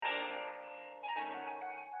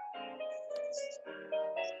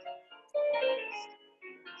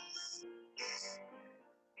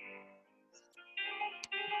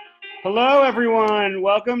Hello, everyone.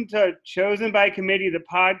 Welcome to Chosen by Committee, the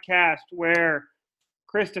podcast where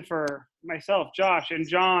Christopher, myself, Josh, and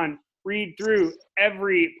John read through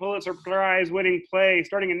every Pulitzer Prize-winning play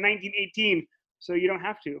starting in 1918, so you don't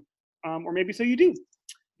have to, or maybe so you do.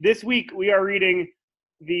 This week, we are reading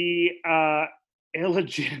the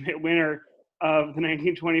illegitimate winner of the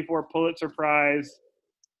 1924 Pulitzer Prize,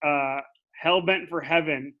 Hellbent for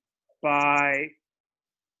Heaven, by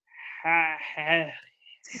Hatcher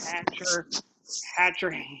Handley.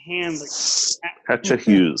 Hatcher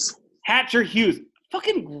Hughes. Hatcher Hughes.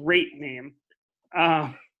 Fucking great name.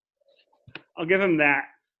 I'll give him that.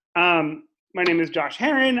 My name is Josh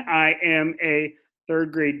Herron. I am a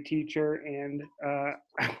third grade teacher and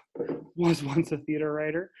was once a theater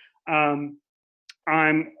writer. I'm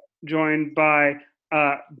joined by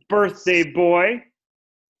birthday boy.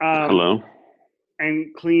 Hello.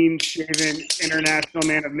 And clean-shaven international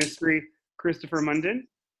man of mystery, Christopher Munden.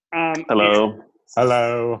 Hello.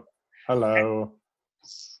 Hello. Hello.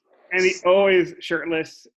 And the always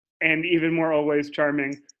shirtless and even more always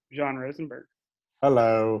charming John Rosenberg.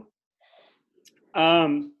 Hello.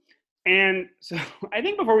 And so I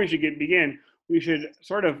think before we should begin, we should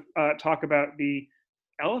sort of talk about the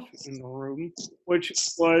elephant in the room, which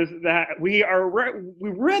was that we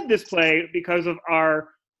read this play because of our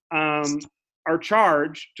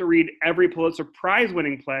charge to read every Pulitzer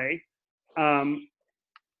Prize-winning play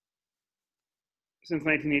since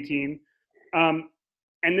 1918. And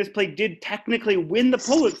this play did technically win the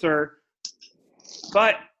Pulitzer,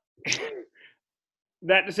 but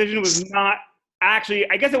that decision was not actually,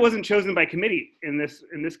 I guess it wasn't chosen by committee in this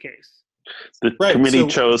case. The committee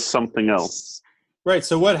chose something else. Right.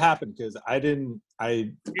 So what happened? Because I didn't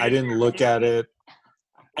look at it.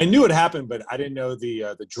 I knew it happened, but I didn't know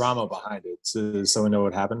the drama behind it. So does someone know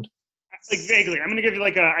what happened? Like vaguely. I'm gonna give you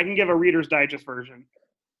I can give a Reader's Digest version.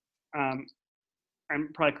 And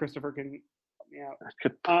probably Christopher can help me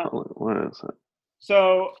out. What is it?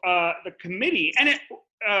 So the committee, and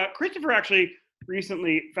Christopher actually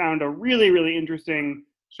recently found a really, really interesting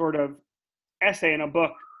sort of essay in a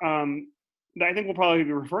book that I think we'll probably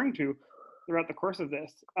be referring to throughout the course of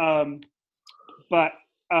this. But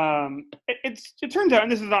it turns out,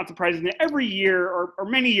 and this is not surprising, that every year or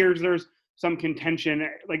many years there's some contention.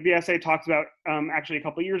 Like the essay talks about actually a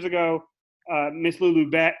couple of years ago, Miss Lulu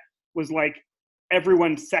Bett was like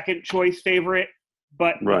everyone's second choice favorite,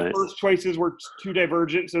 but the first choices were too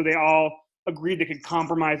divergent, so they all agreed they could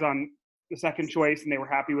compromise on the second choice, and they were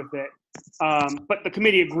happy with it. But the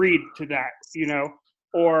committee agreed to that,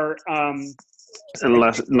 or in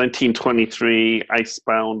 1923,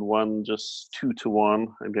 Icebound won just 2-1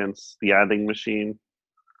 against The Adding Machine.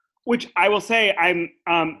 Which I will say,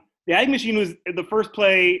 The Adding Machine was the first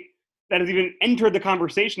play that has even entered the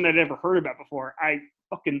conversation that I'd ever heard about before. I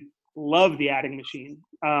fucking love The Adding Machine.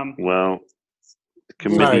 Well, the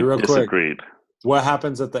committee disagreed. Quick. What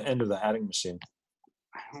happens at the end of The Adding Machine?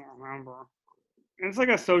 I don't remember. It's like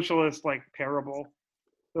a socialist parable.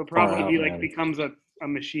 So probably he becomes a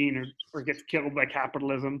machine or gets killed by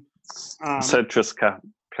capitalism. Centrist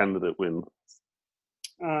candidate wins.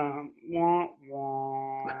 Wah,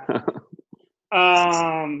 wah.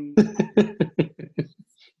 I'm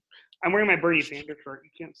wearing my Bernie Sanders shirt. You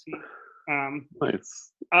can't see.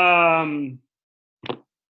 Nice.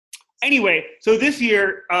 Anyway, so this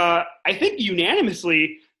year, I think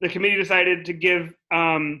unanimously, the committee decided to give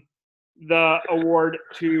the award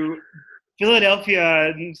to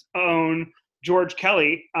Philadelphia's own George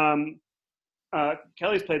Kelly.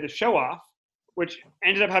 Kelly's played The Show Off, which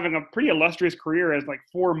ended up having a pretty illustrious career as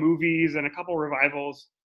 4 movies and a couple revivals.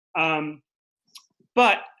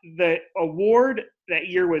 But the award that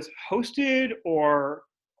year was hosted or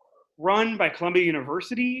run by Columbia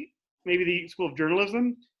University, maybe the School of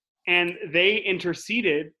Journalism, and they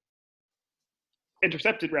intercepted, and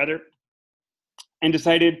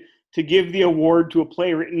decided to give the award to a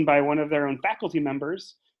play written by one of their own faculty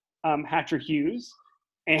members, Hatcher Hughes.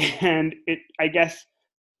 And I guess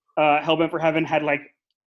Hellbent for Heaven had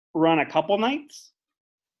run a couple nights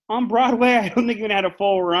on Broadway. I don't think it even had a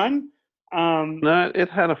full run. No, it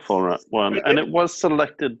had a full one, and it was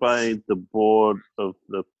selected by the board of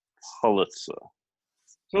the Pulitzer.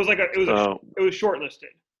 So it was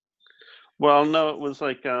shortlisted. Well, no, it was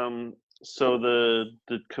so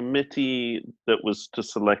the committee that was to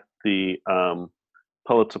select the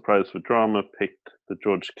Pulitzer Prize for Drama picked the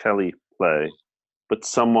George Kelly play, but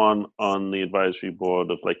someone on the advisory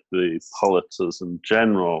board of the Pulitzers in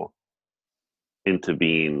general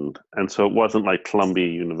intervened, and so it wasn't like Columbia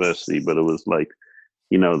University, but it was like,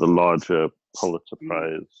 the larger Pulitzer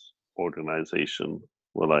Prize organization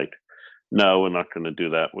were like, no, we're not going to do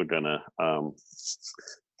that. We're going to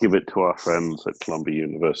give it to our friends at Columbia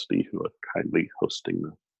University who are kindly hosting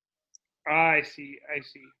them. I see.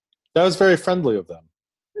 That was very friendly of them.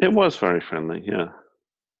 It was very friendly, yeah.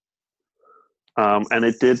 And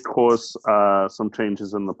it did cause some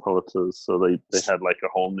changes in the Pulitzers, so they had like a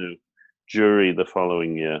whole new jury the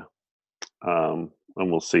following year, and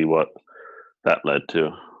we'll see what that led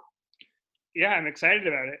to. Yeah, I'm excited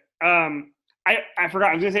about it. I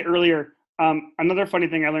forgot. I was going to say earlier. Another funny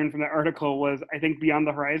thing I learned from that article was, I think Beyond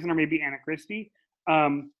the Horizon, or maybe Anna Christie,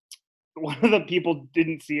 one of the people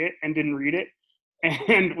didn't see it and didn't read it,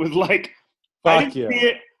 and was like, I didn't see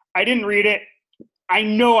it. I didn't read it. I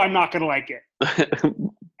know I'm not going to like it.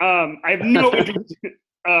 I have no interest.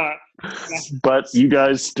 But you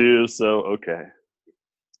guys do, so okay.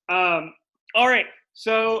 All right.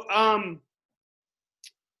 So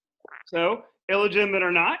illegitimate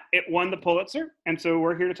or not, it won the Pulitzer, and so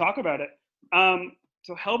we're here to talk about it. So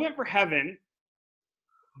Hellbent for Heaven.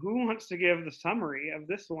 Who wants to give the summary of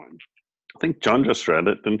this one? I think John just read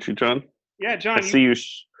it, didn't you, John? Yeah, John. I see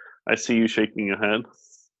you shaking your head.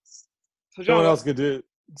 So John,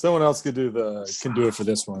 Someone else could do it for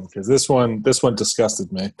this one, because this one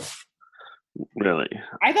disgusted me. Really?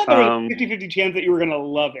 I thought there was a 50-50 chance that you were going to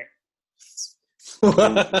love it.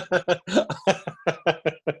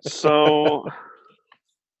 So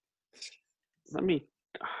I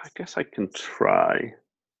guess I can try.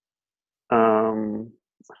 I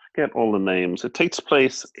forget all the names. It takes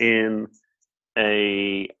place in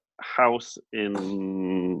a house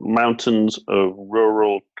in mountains of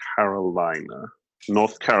rural Carolina,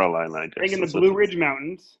 North Carolina, I guess. Like in the Blue Ridge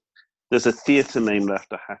Mountains. There's a theater named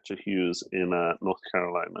after Hatcher Hughes in North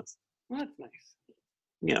Carolina. Well, that's nice.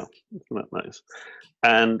 Yeah, isn't that nice?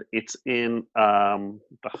 And it's in the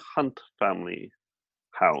Hunt family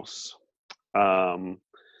house. The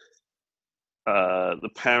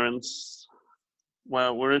parents,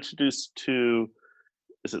 well, we're introduced to,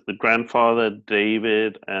 is it the grandfather,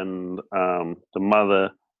 David, and the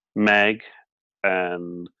mother, Meg,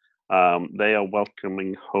 and they are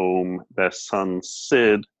welcoming home their son,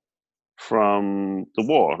 Sid, from the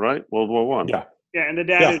war, right? World War I. Yeah, and the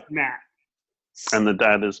dad is Matt. And the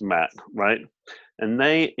dad is Matt, right? And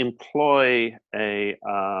they employ a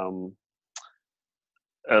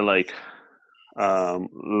layabout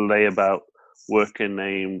worker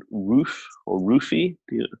named Roof or Roofy.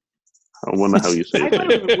 I wonder how you say it.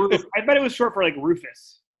 I bet it was short for like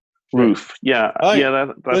Rufus. Roof, yeah,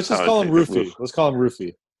 that's let's just call him Roofy. Let's call him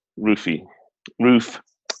Roofy. Roofy, Roof,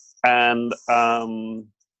 and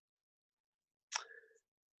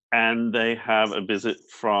they have a visit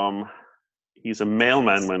from. He's a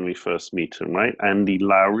mailman when we first meet him, right? Andy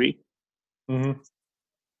Lowry. Mm-hmm.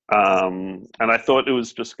 And I thought it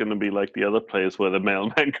was just going to be like the other plays where the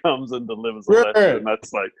mailman comes and delivers a letter, and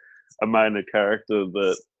that's like a minor character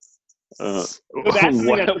that.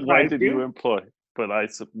 Why did you employ? But I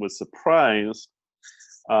was surprised.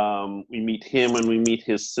 We meet him and we meet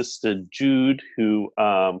his sister Jude, who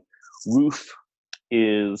Roof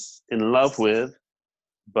is in love with,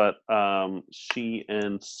 but she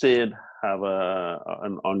and Sid have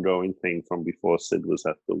an ongoing thing from before Sid was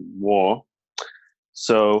at the war.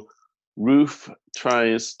 So Roof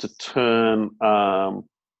tries to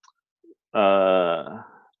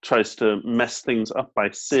tries to mess things up by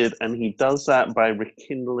Sid, and he does that by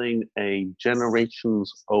rekindling a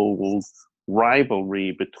generations-old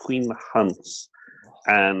rivalry between the Hunts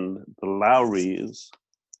and the Lowrys.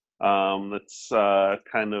 That's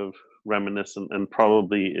kind of reminiscent and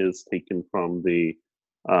probably is taken from the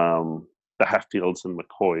Hatfields and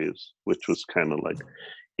McCoys, which was kind of like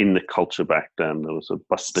in the culture back then. There was a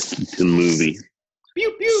Buster Keaton movie.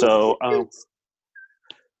 Pew, pew, so pew.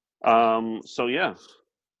 So yeah,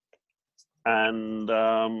 and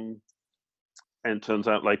it turns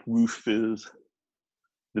out like Roof is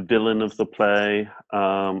the villain of the play,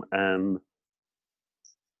 and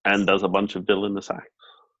does a bunch of villainous acts.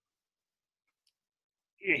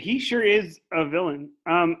 Yeah, he sure is a villain.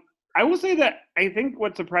 I will say that I think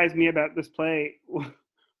what surprised me about this play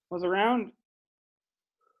was around,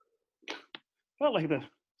 felt like the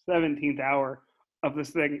 17th hour of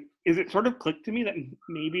this thing, is it sort of clicked to me that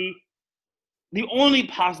maybe the only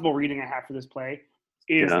possible reading I have for this play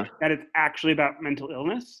is that it's actually about mental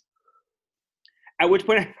illness. At which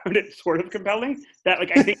point I found it sort of compelling that,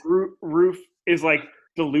 like, I think Roof is like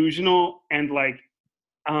delusional and like,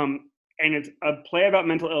 and it's a play about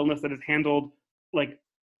mental illness that is handled like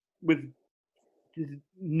with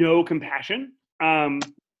no compassion.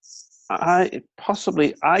 I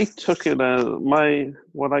took it as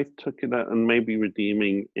what I took it at, and maybe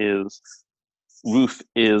redeeming is Ruth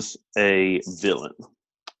is a villain,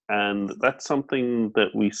 and that's something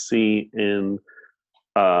that we see in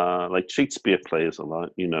like Shakespeare plays a lot.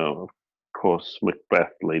 You know, of course,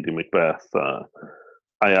 Macbeth, Lady Macbeth,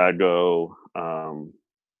 Iago,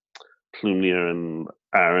 Plumnir and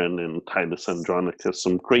Aaron and Titus Andronicus,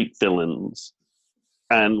 some great villains.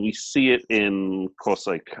 And we see it in, of course,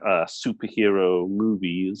 like superhero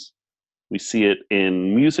movies. We see it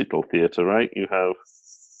in musical theater, right? You have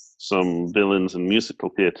some villains in musical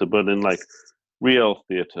theater, but in like real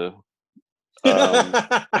theater,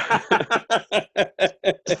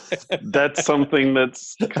 that's something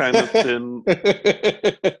that's kind of been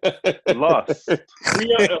lost.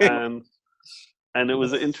 And it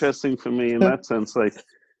was interesting for me in that sense. Like,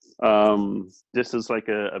 this is like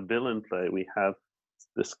a villain play. We have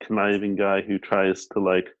this conniving guy who tries to,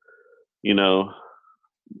 like, you know,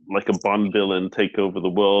 like a Bond villain, take over the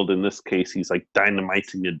world. In this case, he's like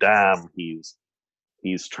dynamiting a dam. He's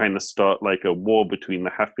trying to start like a war between the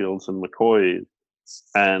Hatfields and McCoys,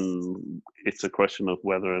 and it's a question of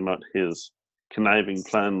whether or not his conniving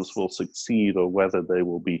plans will succeed or whether they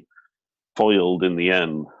will be foiled in the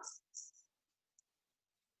end.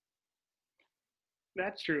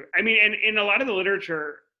 That's true. I mean, and in a lot of the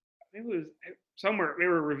literature, it was somewhere, there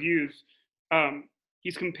were reviews,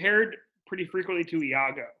 he's compared pretty frequently to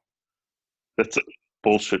Iago. That's a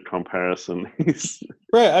bullshit comparison.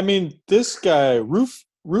 Right. I mean, this guy,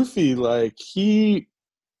 Rufy, like,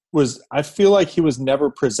 I feel like he was never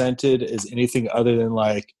presented as anything other than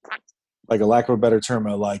like a lack of a better term,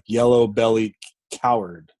 a like yellow-bellied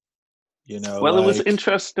coward. You know. Well, like, it was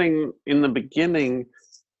interesting in the beginning.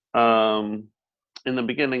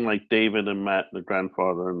 Like David and Matt, the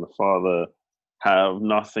grandfather and the father, have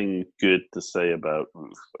nothing good to say about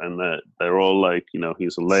Ruth, and that they're all like, you know,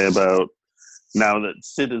 he's a layabout. Now that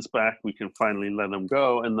Sid is back, we can finally let him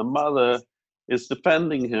go. And the mother is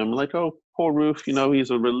defending him, like, oh, poor Ruth, you know, he's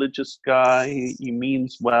a religious guy, he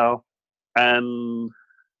means well. And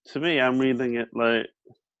to me, I'm reading it like,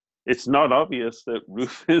 it's not obvious that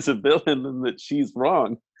Ruth is a villain and that she's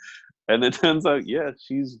wrong. And it turns out, yeah,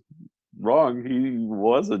 she's wrong. He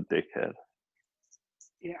was a dickhead.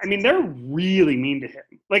 Yeah, I mean, they're really mean to him.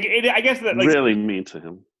 Like, I guess that, like, really mean to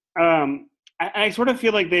him. I sort of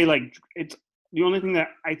feel like they, like, it's the only thing that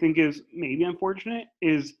I think is maybe unfortunate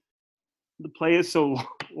is the play is so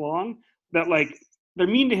long that, like, they're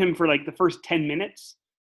mean to him for like the first 10 minutes,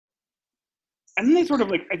 and then they sort of,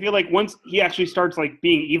 like, I feel like once he actually starts like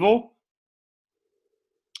being evil,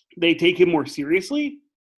 they take him more seriously.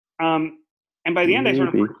 And by the end, I sort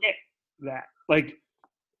of forget that, like,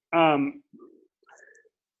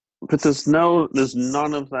 but there's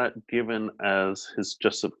none of that given as his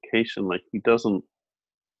justification. Like,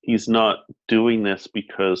 he's not doing this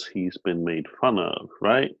because he's been made fun of,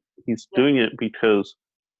 right? He's doing it because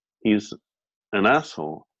he's an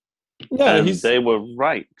asshole. Yeah, and they were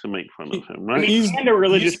right to make fun of him, right? I mean, and a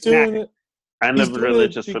religious fanatic. And a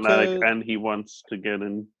religious fanatic, and he wants to get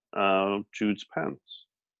in Jude's pants.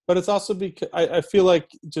 But it's also because I feel like,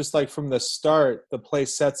 just like from the start, the play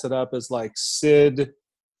sets it up as like Sid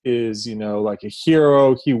is, you know, like a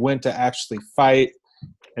hero. He went to actually fight,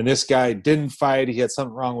 and this guy didn't fight. He had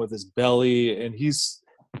something wrong with his belly, and he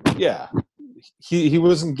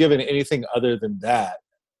wasn't given anything other than that.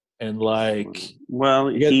 And like, well,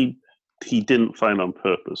 he didn't fight on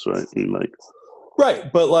purpose, right?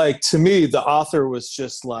 Right, but like, to me, the author was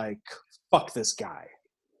just like, fuck this guy.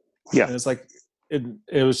 Yeah. And it's like,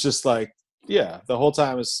 it was just like, yeah, the whole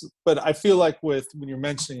time is, but I feel like when you're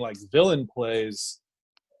mentioning like villain plays,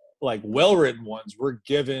 like well-written ones, we're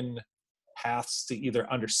given paths to either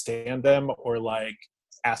understand them or like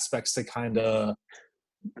aspects to kind of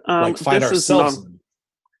like find ourselves in.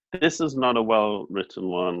 This is not a well-written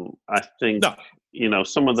one. I think, you know,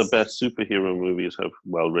 some of the best superhero movies have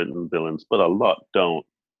well-written villains, but a lot don't.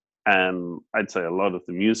 And I'd say a lot of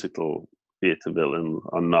the musical theater villains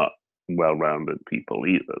are not well-rounded people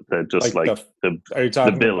either. They're just like are you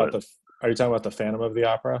talking about the Phantom of the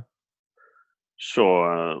Opera?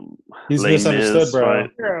 Sure. He's misunderstood, bro.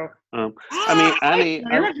 Right? I mean, Annie.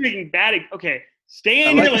 You're not making bad. Okay, stay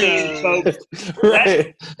in your lane, folks.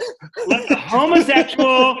 Right. Let the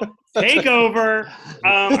homosexual take over.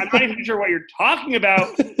 I'm not even sure what you're talking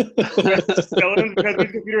about, villains, because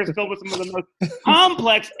this computer is filled with some of the most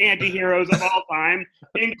complex anti-heroes of all time,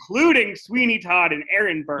 including Sweeney Todd and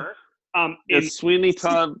Aaron Burr. Is Sweeney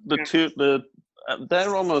Todd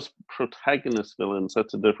they're almost protagonist villains.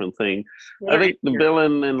 That's a different thing. Well, I think the here.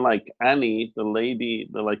 villain in like Annie, the lady,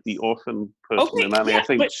 the orphan person Okay, in Annie, yeah, I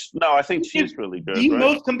think but I think she is she's really good, the right?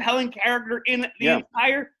 most compelling character in the Yeah.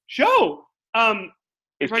 entire show. It talking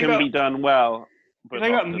can about- be done well, You're but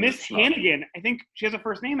talking about often Miss it's not. Hannigan. I think she has a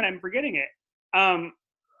first name and I'm forgetting it.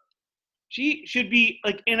 She should be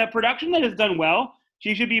like in a production that is done well.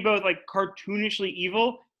 She should be both like cartoonishly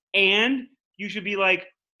evil, and you should be like,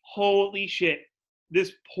 holy shit,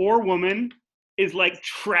 this poor woman is like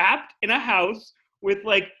trapped in a house with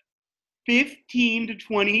like 15 to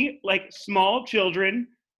 20 like small children,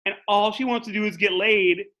 and all she wants to do is get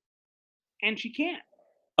laid, and she can't.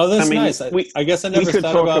 Oh, that's I mean, nice. I guess I we never could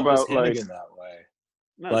thought talk about Miss about, like- Hannigan that way.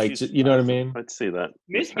 No, Like, she's you know what I awesome. mean? I'd see that.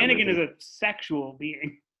 Miss Hannigan is a sexual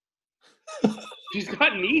being. She's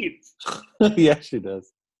got needs. Yeah, she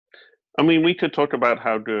does. I mean, we could talk about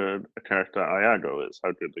how good a character Iago is,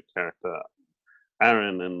 how good the character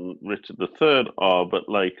Aaron and Richard III are, but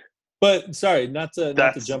like But sorry, not to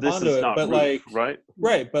jump this onto is it, not but Ruth, like right?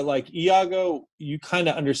 right, but like Iago, you kind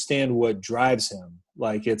of understand what drives him.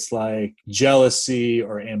 Like it's like jealousy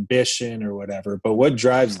or ambition or whatever. But what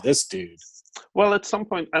drives this dude? Well, at some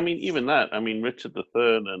point, I mean, even that. I mean, Richard III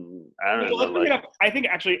and Aaron Well, let's are bring it like, up. I think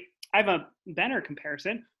actually I have a better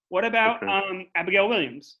comparison. What about Okay. Abigail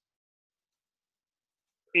Williams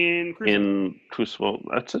in Crucible? in Crucible.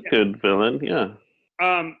 That's a Yeah. good villain, yeah.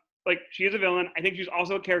 Like she is a villain. I think she's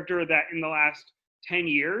also a character that in the last 10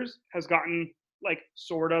 years has gotten like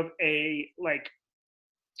sort of a like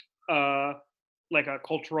a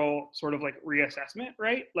cultural sort of like reassessment,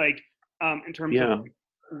 right? Like in terms Yeah. of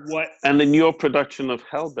what And in your production of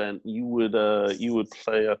Hellbent, you would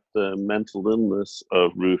play up the mental illness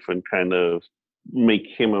of Ruth and kind of make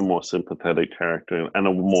him a more sympathetic character and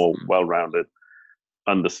a more well-rounded,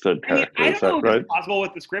 understood I mean, character. I Is don't know that if right? it's possible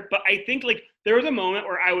with the script, but I think like there was a moment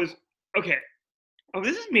where I was okay. Oh,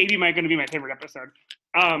 this is maybe going to be my favorite episode.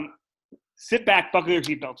 Sit back, buckle your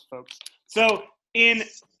seatbelts, folks. So, in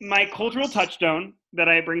my cultural touchstone that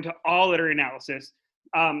I bring to all literary analysis,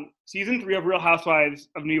 season 3 of Real Housewives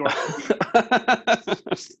of New York,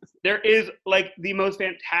 there is like the most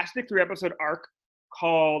fantastic 3-episode arc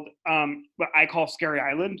called what I call Scary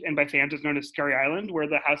Island, and by fans it's known as Scary Island, where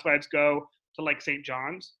the housewives go to like St.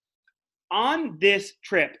 John's. On this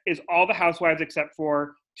trip is all the housewives except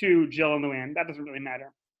for 2, Jill and Luann. That doesn't really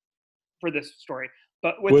matter for this story.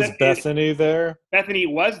 But with Was Bethany there? Bethany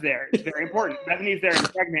was there. It's very important. Bethany's there and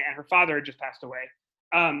pregnant, and her father had just passed away.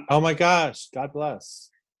 Oh my gosh, God bless.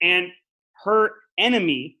 And her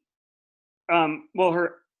enemy,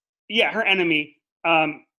 her enemy,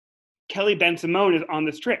 Kelly Ben-Simone is on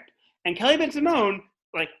this trip. And Kelly Ben-Simone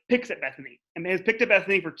like picks at Bethany and has picked at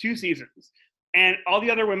Bethany for 2 seasons. And all the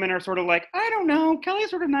other women are sort of like, I don't know, Kelly's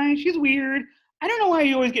sort of nice, she's weird. I don't know why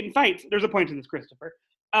you always get in fights. There's a point to this, Christopher.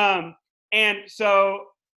 And so,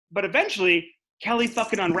 but eventually Kelly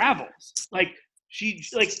fucking unravels. Like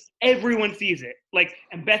everyone sees it. Like,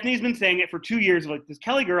 and Bethany's been saying it for 2 years. Like, this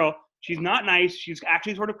Kelly girl, she's not nice. She's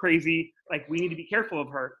actually sort of crazy. Like, we need to be careful of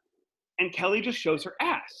her. And Kelly just shows her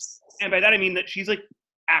ass. And by that I mean that she's like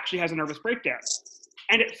actually has a nervous breakdown.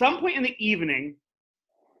 And at some point in the evening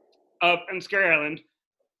on Scary Island,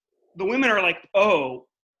 the women are like, oh,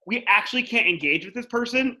 we actually can't engage with this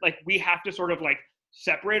person. Like, we have to sort of like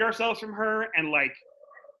separate ourselves from her, and like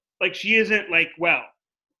she isn't like well.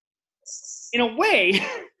 In a way,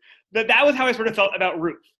 that was how I sort of felt about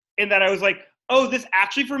Ruth, in that I was like, oh, this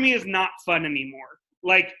actually for me is not fun anymore.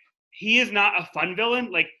 Like, he is not a fun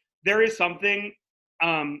villain. Like, there is something,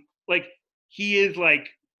 like he is like,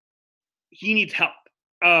 he needs help.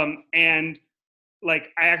 And like,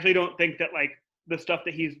 I actually don't think that like the stuff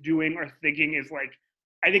that he's doing or thinking is like,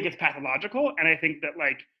 I think it's pathological, and I think that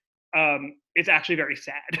like it's actually very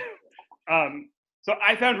sad. So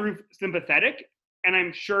I found Ruth sympathetic, and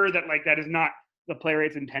I'm sure that like that is not the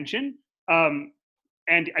playwright's intention. And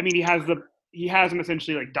I mean, he has him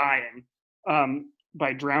essentially like dying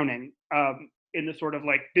by drowning in the sort of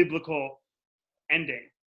like biblical ending.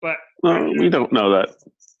 But we don't know that.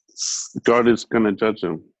 God is going to judge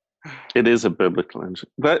him. It is a biblical ending.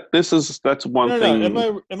 That's one thing.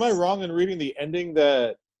 No. Am I wrong in reading the ending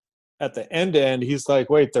that at the end he's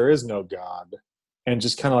like, wait, there is no God, and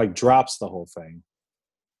just kind of like drops the whole thing?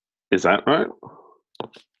 Is that right? I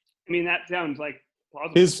mean, that sounds like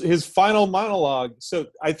plausible. His final monologue. So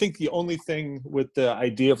I think the only thing with the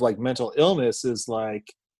idea of like mental illness is like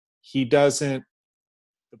the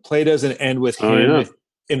play doesn't end with him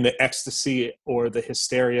in the ecstasy or the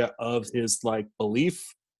hysteria of his like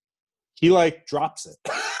belief. He like drops it.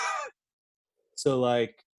 So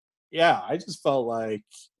like, yeah, I just felt like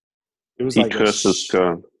It was He like curses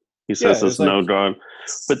God. He Yeah, says there's it's like- no God,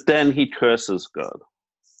 but then he curses God.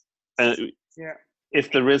 And Yeah.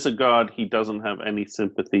 if there is a God, he doesn't have any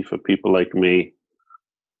sympathy for people like me.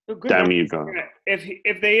 So good Damn one. you, God.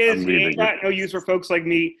 If they is, I'm he reading ain't got no use for folks like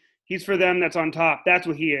me. He's for them that's on top. That's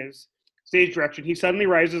what he is. Stage direction. He suddenly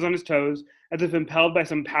rises on his toes as if impelled by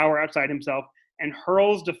some power outside himself and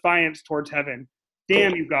hurls defiance towards heaven.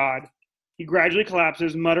 Damn you, God. He gradually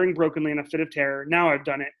collapses, muttering brokenly in a fit of terror. Now I've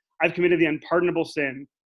done it. I've committed the unpardonable sin.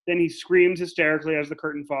 Then he screams hysterically as the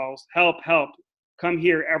curtain falls. Help, help. Come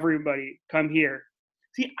here, everybody. Come here.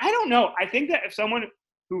 See, I don't know. I think that if someone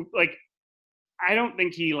who, like, I don't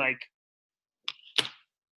think he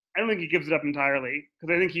gives it up entirely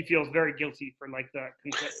because I think he feels very guilty for like the.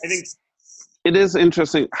 I think It is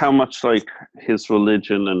interesting how much like his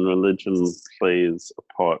religion plays a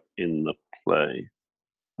part in the play.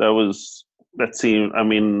 That seemed. I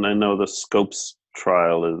mean, I know the Scopes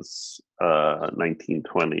trial is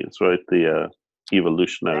 1920s, right? The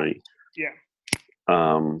evolutionary. Yeah.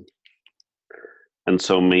 And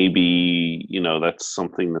so maybe that's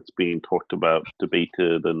something that's being talked about,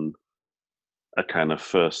 debated, and a kind of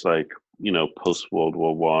first post World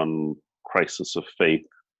War One crisis of faith.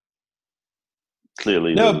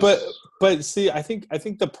 Clearly, No, but see, I think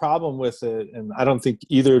the problem with it, and I don't think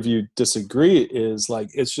either of you disagree, is like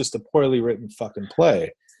it's just a poorly written fucking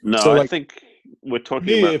play. No, So, I think we're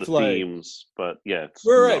talking about the themes, but yeah, it's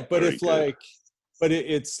right. But very if good.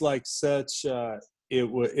 it's like such,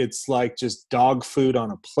 it's like just dog food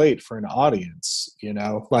on a plate for an audience,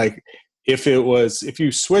 Like if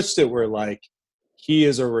you switched it where like he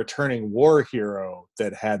is a returning war hero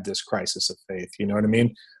that had this crisis of faith, you know what I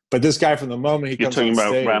mean? But this guy, from the moment he You're comes talking on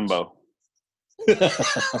about stage, Rambo.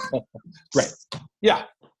 Right. Yeah.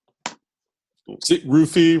 See,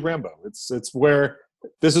 Roofy Rambo. It's where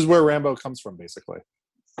this is where Rambo comes from, basically.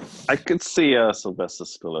 I could see Sylvester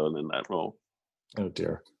Stallone in that role. Oh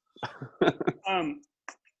dear. I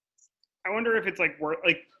wonder if it's like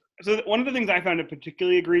so one of the things I found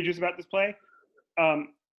particularly egregious about this play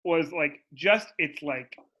was like it's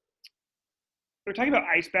like we were talking about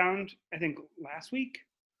Icebound, I think last week,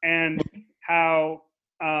 and how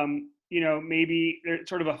maybe there's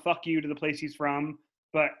sort of a fuck you to the place he's from,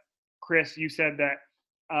 but Chris, you said that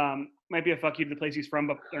might be a fuck you to the place he's from,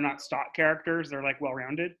 but they're not stock characters; they're like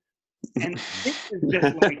well-rounded. And this is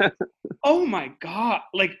just like, oh my god,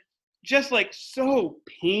 like just like so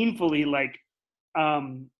painfully like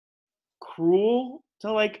cruel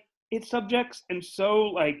to like its subjects, and so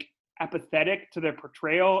like apathetic to their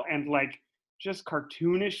portrayal, and like just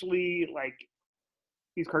cartoonishly like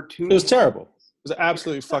these cartoons. It was terrible. It was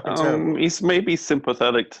absolutely fucking terrible. He's maybe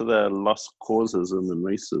sympathetic to their lost causism and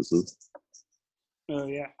racism. Oh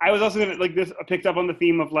yeah, I was also gonna like this. I picked up on the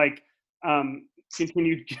theme of like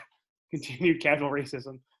continued casual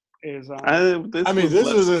racism. This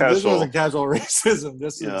wasn't casual racism.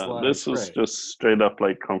 This was just straight up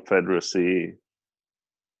like Confederacy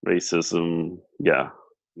racism. Yeah.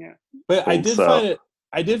 But I did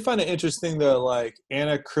find it interesting though. Like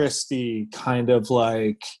Anna Christie, kind of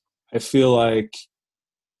like I feel like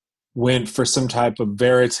went for some type of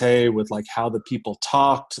verite with like how the people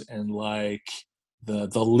talked and like the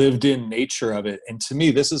lived-in nature of it. And to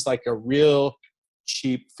me, this is like a real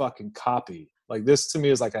cheap fucking copy. Like this to me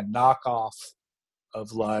is like a knockoff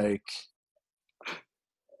of like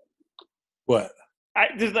what?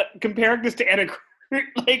 Comparing this to Anna,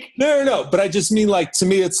 like no. But I just mean like to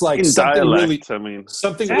me, it's like in something dialect.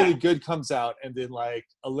 Really good comes out, and then like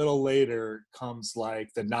a little later comes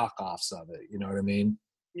like the knockoffs of it. You know what I mean?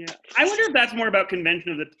 Yeah, I wonder if that's more about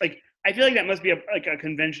convention of the like. I feel like that must be a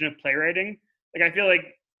convention of playwriting. Like I feel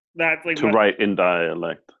like that's like to write in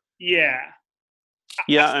dialect. Yeah.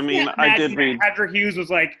 Yeah, I mean, I did read. Patrick Hughes was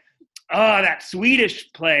like, "Oh, that Swedish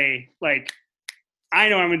play. Like, I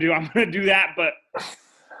know what I'm gonna do. I'm gonna do that." But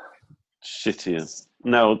shittier.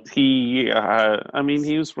 No, he. I mean,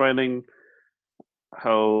 he was writing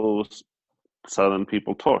how Southern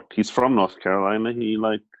people talked. He's from North Carolina.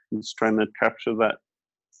 He's trying to capture that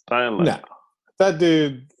dialect. No, that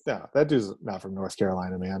dude's not from North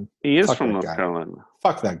Carolina, man. He is from North Carolina.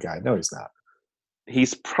 Fuck that guy. No, he's not.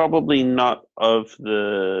 He's probably not of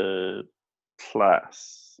the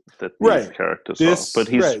class that these characters are, but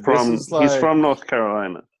he's from North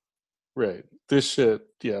Carolina. Right. This shit,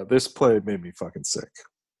 yeah, this play made me fucking sick.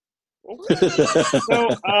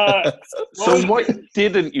 So what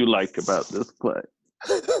didn't you like about this play?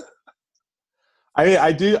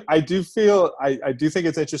 I do think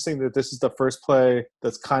it's interesting that this is the first play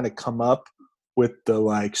that's kind of come up with the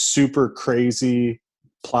like super crazy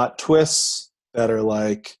plot twists that are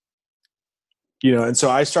like and so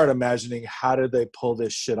I start imagining, how did they pull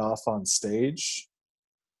this shit off on stage?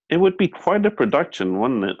 It would be quite a production,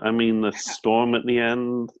 wouldn't it? I mean, the storm at the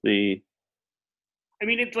end, I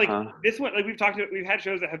mean, it's like this one. Like we've had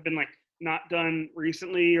shows that have been like not done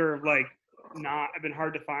recently, or like not have been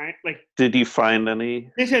hard to find. Like, did you find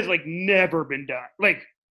any? This has like never been done. Like,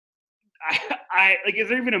 I like. Is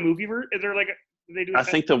there even a movie version? Is there like? They do. I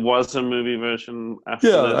think there was a movie version after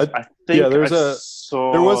Yeah, this. I think there was a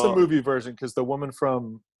saw. movie version because the woman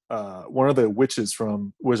from one of the witches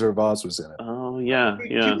from Wizard of Oz was in it. Oh yeah, To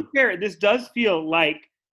yeah. be fair, this does feel like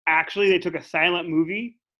actually they took a silent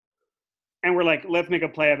movie and we're like, let's make a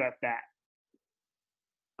play about that.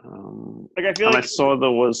 Like I feel And like I saw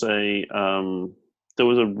there was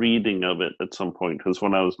a reading of it at some point, because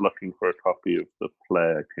when I was looking for a copy of the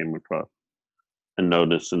play, I came across a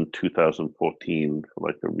notice in 2014 for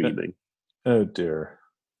like a reading. Oh dear.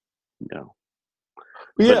 Yeah.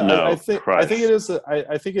 But yeah, no, I think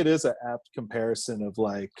it is an apt comparison of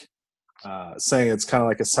like saying it's kind of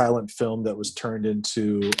like a silent film that was turned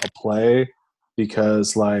into a play,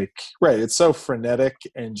 because like it's so frenetic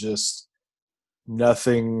and just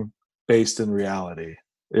nothing based in reality.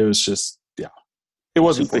 It was just it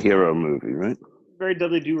wasn't superhero movie, right? very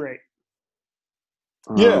Dudley Do-Right.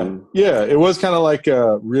 Yeah, it was kind of like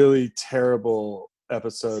a really terrible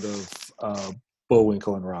episode of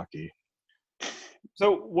Bullwinkle and Rocky.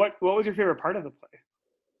 So what was your favorite part of the play?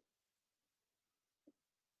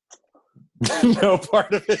 No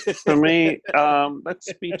part of it. For me, that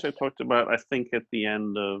speech I talked about, I think at the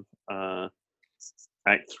end of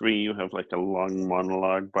Act 3, you have like a long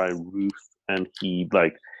monologue by Ruth, and he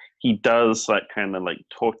does like kind of like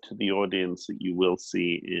talk to the audience that you will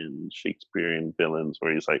see in Shakespearean villains,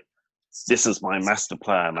 where he's like, this is my master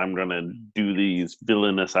plan, I'm gonna do these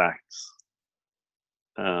villainous acts.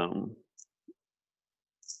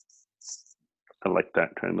 I like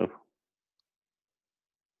that kind of.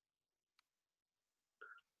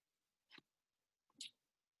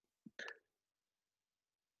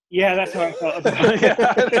 Yeah, that's how I felt about it.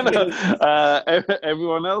 I don't know.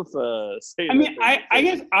 Everyone else say I mean,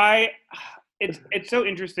 I guess it's so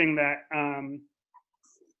interesting that I'm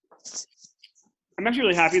actually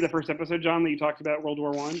really happy the first episode, John, that you talked about World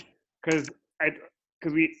War I, because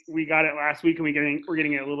we got it last week and we're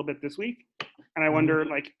getting it a little bit this week, and I wonder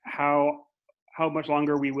like how much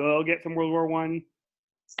longer we will get from World War I.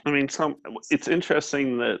 I mean, it's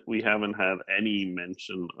interesting that we haven't had any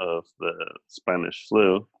mention of the Spanish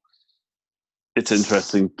flu. It's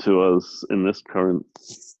interesting to us in this current.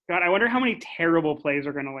 God, I wonder how many terrible plays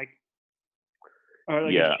are gonna like.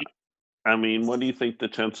 Yeah, I mean, what do you think the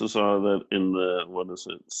chances are that in the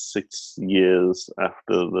 6 years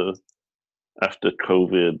after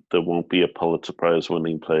COVID, there won't be a Pulitzer Prize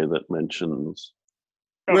winning play that mentions?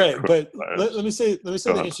 Right, but let me say the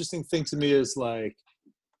interesting thing to me is like,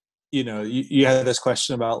 you had this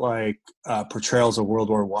question about like portrayals of World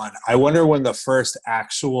War I. I wonder when the first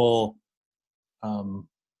actual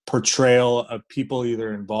portrayal of people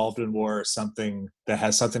either involved in war or something that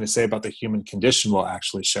has something to say about the human condition will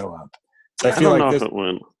actually show up. So I feel don't like know this, if it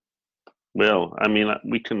will. Well, I mean,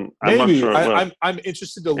 we can. Maybe. I'm not sure. I'm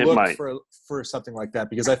interested to look for something like that,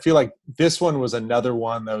 because I feel like this one was another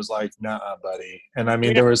one that was like, nah, buddy. And I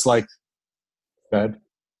mean, there was like, bad.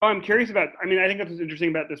 Oh, I'm curious about. I mean, I think that's what's interesting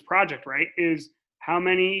about this project, right? Is how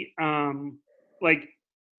many, like,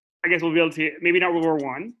 I guess we'll be able to see maybe not World War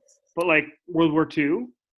I, but like World War II,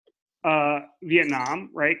 Vietnam,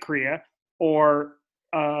 right, Korea, or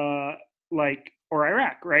Iraq,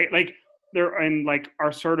 right? Like there and like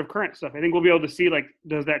our sort of current stuff. I think we'll be able to see like,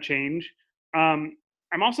 does that change? I'm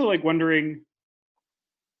also like wondering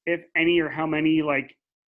if any or how many like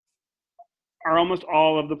are almost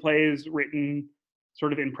all of the plays written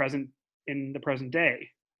sort of in the present day.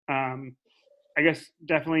 I guess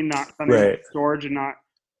definitely not Thunder George, and not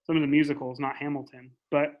some of the musicals, not Hamilton,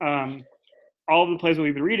 but all of the plays that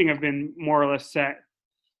we've been reading have been more or less set.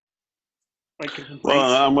 Like,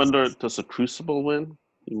 well, I wonder, does the Crucible win?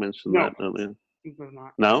 You mentioned that earlier.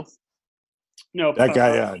 Not. No, that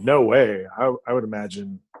guy. No way. I would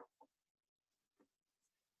imagine.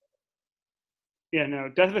 Yeah, no.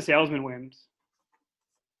 Death of a Salesman wins.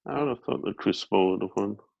 I would have thought the Crucible would have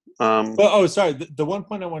won. Sorry. The one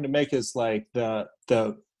point I wanted to make is like the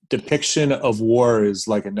depiction of war is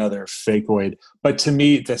like another fakeoid. But to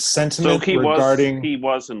me, the sentiment he regarding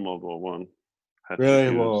was in World War One.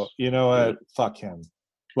 Really? Well, you know what? Yeah. Fuck him.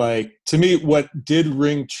 Like, to me, what did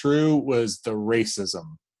ring true was the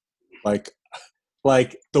racism. Like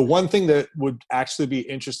the one thing that would actually be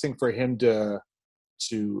interesting for him to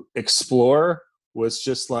explore was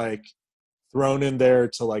just like thrown in there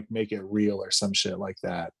to like make it real or some shit like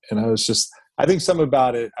that. And I think something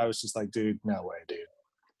about it, I was just like, dude, no way, dude.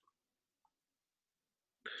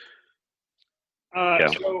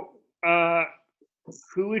 So,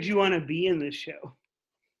 who would you want to be in this show?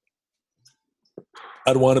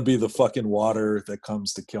 I'd want to be the fucking water that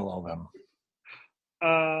comes to kill all them.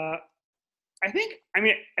 I think,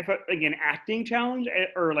 if like an acting challenge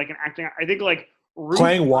or like an acting, I think like Roof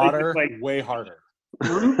playing water like way harder.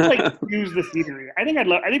 Roof like use the scenery. I think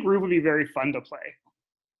Roof would be very fun to play.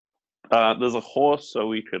 There's a horse, so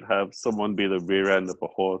we could have someone be the rear end of a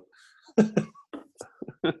horse.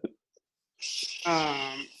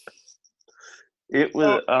 It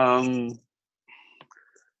was.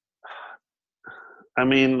 I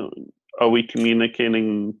mean, are we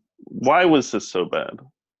communicating? Why was this so bad?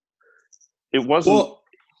 It wasn't. Well,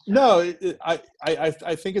 no,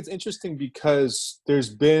 I think it's interesting because there's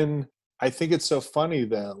been. I think it's so funny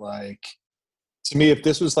that, like, to me, if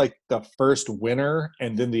this was like the first winner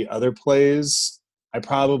and then the other plays, I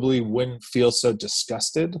probably wouldn't feel so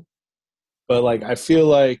disgusted. But like, I feel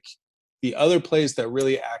like the other plays that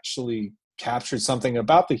really actually captured something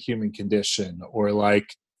about the human condition or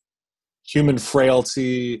like human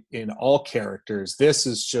frailty in all characters. This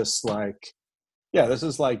is just like, yeah, this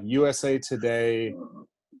is like USA Today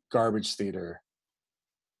garbage theater.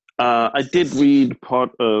 I did read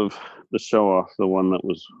part of the show off, the one that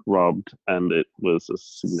was robbed, and it was a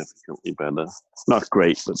significantly better, not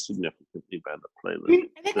great, but significantly better play than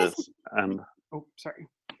this. And sorry.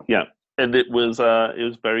 Yeah, and it was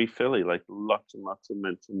very Philly, like lots and lots of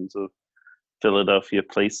mentions of Philadelphia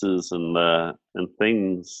places and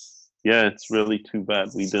things. Yeah, it's really too bad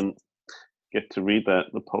we didn't get to read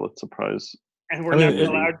that, the Pulitzer Prize. And we're never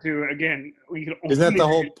allowed to, again. Isn't that the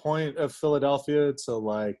whole point of Philadelphia, to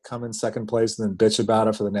like come in second place and then bitch about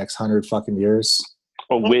it for the next 100 fucking years?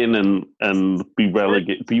 Or win and be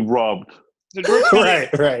relegated, be robbed. So George Kelly,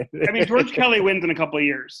 right. I mean, George Kelly wins in a couple of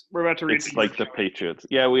years. We're about to read. It's like the Patriots.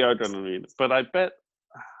 Yeah, we are going to read it. But I bet,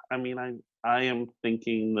 I mean, I am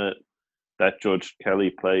thinking that George Kelly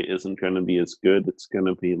play isn't going to be as good. It's going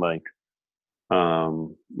to be like,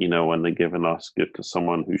 when they give an Oscar to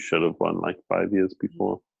someone who should have won like 5 years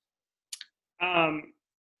before.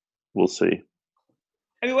 We'll see.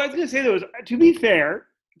 I mean, what I was going to say though is, to be fair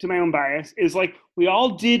to my own bias, is like we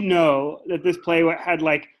all did know that this play had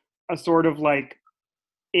like a sort of like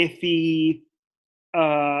iffy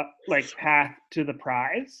like path to the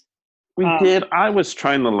prize. We did. I was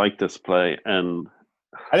trying to like this play, and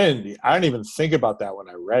I didn't even think about that when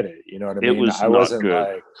I read it. You know what I mean? It was I wasn't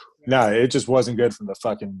good. Like, no, it just wasn't good from the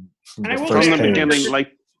first from the page. Beginning.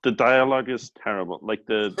 Like the dialogue is terrible. Like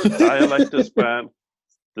the dialect is bad.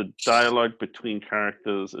 The dialogue between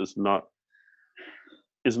characters is not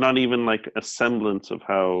even like a semblance of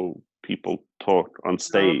how people talk on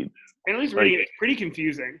stage. And at least reading it's pretty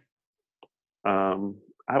confusing. I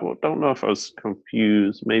don't know if I was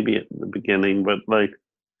confused, maybe at the beginning, but like,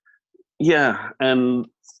 yeah, and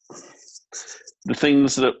the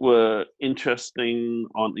things that were interesting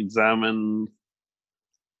aren't examined.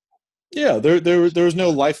 Yeah, there was no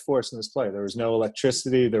life force in this play. There was no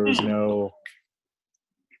electricity. There was no.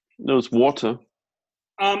 There was water.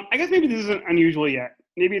 I guess maybe this isn't unusual yet.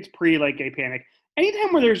 Maybe it's pre like gay panic.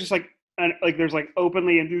 Anytime where there's just like there's like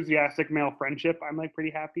openly enthusiastic male friendship, I'm like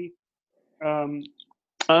pretty happy. That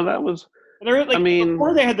was. There, like,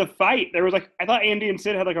 before they had the fight, there was like I thought Andy and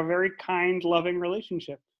Sid had like a very kind, loving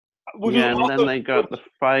relationship. Yeah, and then they got the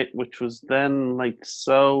fight, which was then like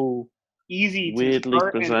so easy, weirdly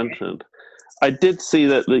presented. I did see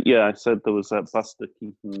that. I said there was that Buster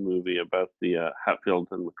Keaton movie about the Hatfield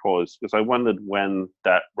and McCoys, because I wondered when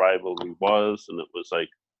that rivalry was, and it was like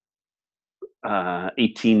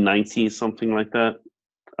 1890, something like that,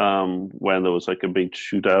 when there was like a big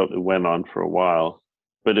shootout. It went on for a while,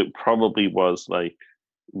 but it probably was like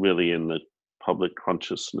really in the public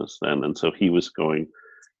consciousness then, and so he was going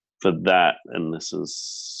for that, and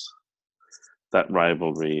that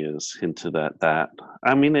rivalry is hinted at that.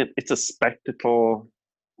 I mean, it's a spectacle.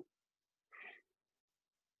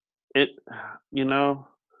 It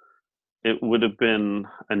would have been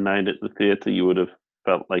a night at the theater. You would have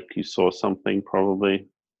felt like you saw something, probably.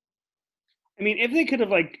 I mean, if they could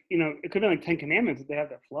have it could have been like 10 Commandments if they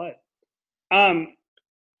had that flood.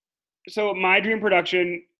 So my dream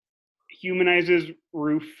production humanizes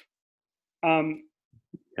Roof.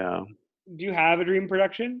 Yeah. Do you have a dream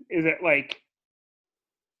production? Is it like?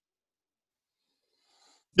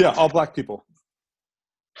 Yeah, all black people.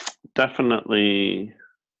 Definitely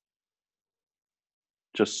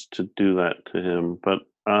just to do that to him. But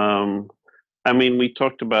I mean, we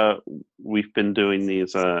talked about we've been doing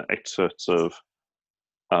these excerpts uh,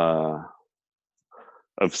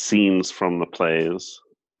 of scenes from the plays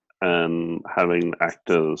and having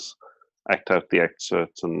actors act out the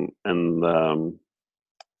excerpts and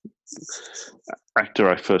actor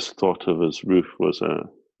I first thought of as Ruth was a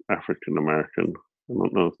African American. I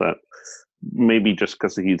don't know if that maybe just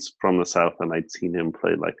because he's from the South and I'd seen him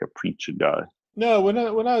play like a preacher guy. No, when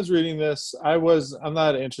I was reading this, I'm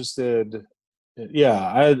not interested.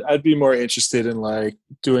 Yeah, I'd be more interested in like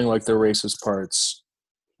doing like the racist parts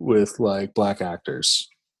with like black actors.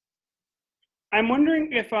 I'm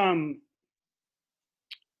wondering if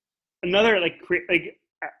another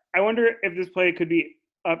I wonder if this play could be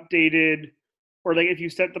updated, or like if you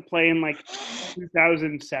set the play in like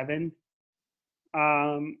 2007.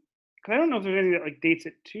 Because I don't know if there's anything that like dates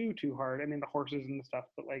it too hard. I mean, the horses and the stuff,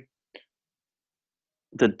 but like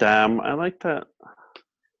The Dam, I like that.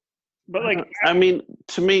 But like, I mean,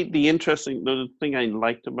 to me, the thing I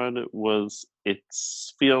liked about it was it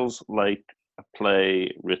feels like a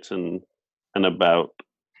play written and about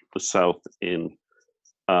the South in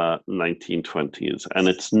 1920s, and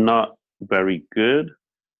it's not very good.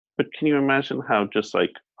 But can you imagine how just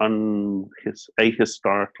like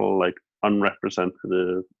ahistorical, like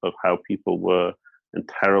unrepresentative of how people were and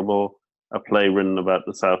terrible a play written about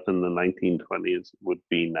the South in the 1920s would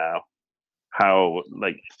be now? How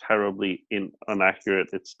like terribly inaccurate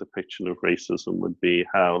its depiction of racism would be,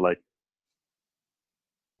 how like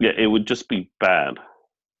it would just be bad,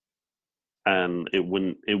 and it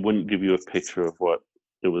wouldn't give you a picture of what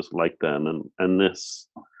it was like then. And this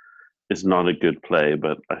is not a good play,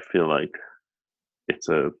 but I feel like it's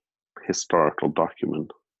a historical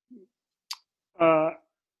document. So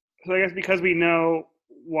I guess because we know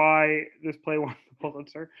why this play won the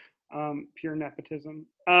Pulitzer, pure nepotism.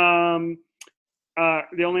 The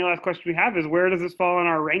only last question we have is, where does this fall in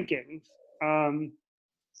our rankings? I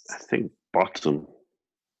think bottom.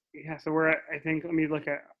 Yeah, so we're at, I think, let me look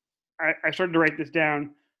at, I started to write this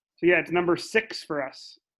down. So yeah, it's number 6 for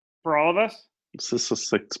us, for all of us. Is this a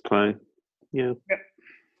 6th play? Yeah. Yep.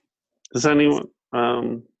 Does anyone?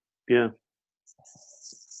 Yeah.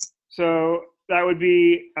 So that would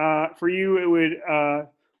be, for you, it would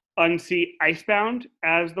unseat Icebound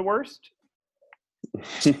as the worst.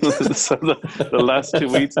 So the last 2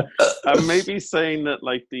 weeks, I may be saying that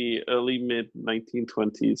like the early mid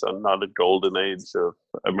 1920s are not a golden age of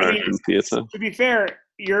American theater. To be fair,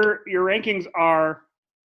 your rankings are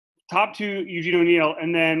top 2 Eugene O'Neill,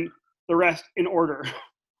 and then the rest in order.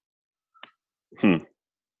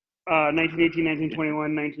 1918,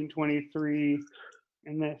 1921, 1923,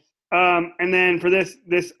 and this. And then for this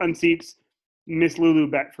unseats Miss Lulu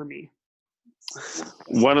Bet for me.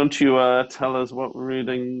 Why don't you tell us what we're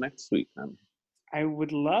reading next week then? I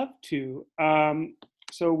would love to.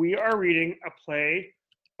 So we are reading a play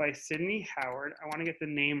by Sidney Howard. I want to get the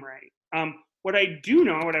name right. What I do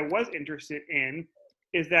know, what I was interested in,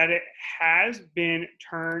 is that it has been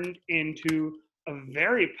turned into a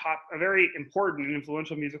very important and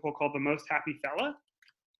influential musical called The Most Happy Fella.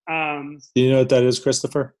 Do you know what that is,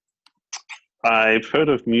 Christopher? I've heard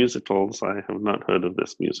of musicals. I have not heard of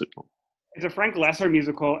this musical. It's a Frank Loesser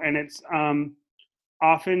musical, and it's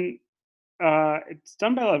often it's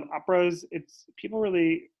done by a lot of operas. It's people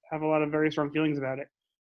really have a lot of very strong feelings about it.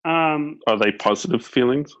 Are they positive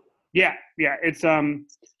feelings? Yeah. It's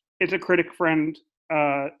a critic friend.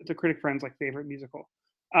 It's a critic friend's like favorite musical.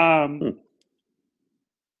 And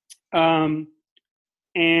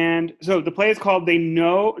so the play is called They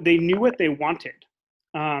Knew What They Wanted,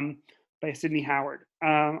 by Sidney Howard.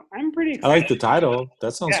 I'm pretty excited. I like the title.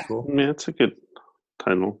 That sounds cool. Yeah, it's a good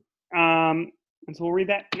title. And so we'll read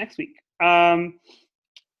that next week. Yeah.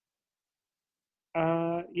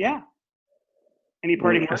 Any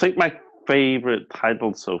parting words? I think my favorite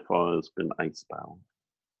title so far has been Icebound.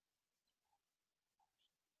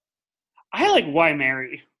 I like Why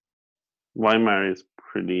Marry. Why Marry is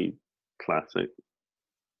pretty classic.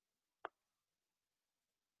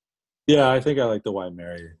 Yeah, I think I like the Why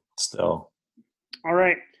Marry still. All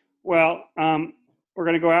right. Well, we're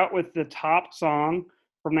going to go out with the top song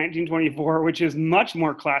from 1924, which is much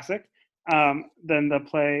more classic than the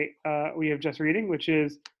play we have just reading, which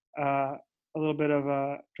is a little bit of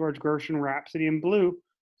a George Gershwin Rhapsody in Blue.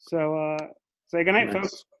 So say goodnight,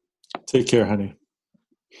 folks. Take care, honey.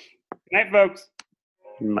 Good night, folks.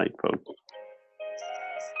 Good night, folks.